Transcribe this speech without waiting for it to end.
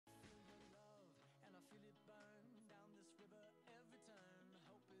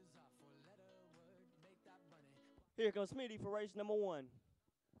Here comes Smitty for race number 1.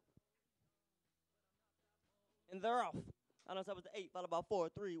 And they're off. On top of the 8, followed by 4,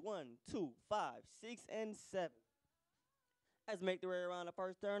 3, 1, 2, 5, 6, and 7. As they make their way around the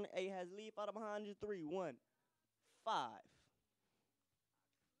first turn, 8 has lead, followed behind you, 3, 1, 5.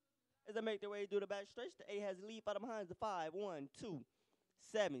 As they make their way through the back stretch, the 8 has lead, followed behind the 5, 1, 2,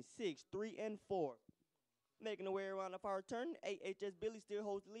 7, 6, 3, and 4. Making their way around the far turn, 8 HS Billy still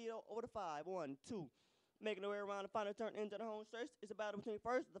holds the lead over the 5, 1, 2. Making their way around the final turn into the home stretch. It's a battle between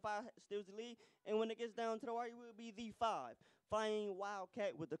first, the 5 steals the lead, and when it gets down to the wire, it will be the 5. Flying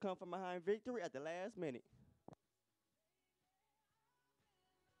Wildcat with the come from behind victory at the last minute.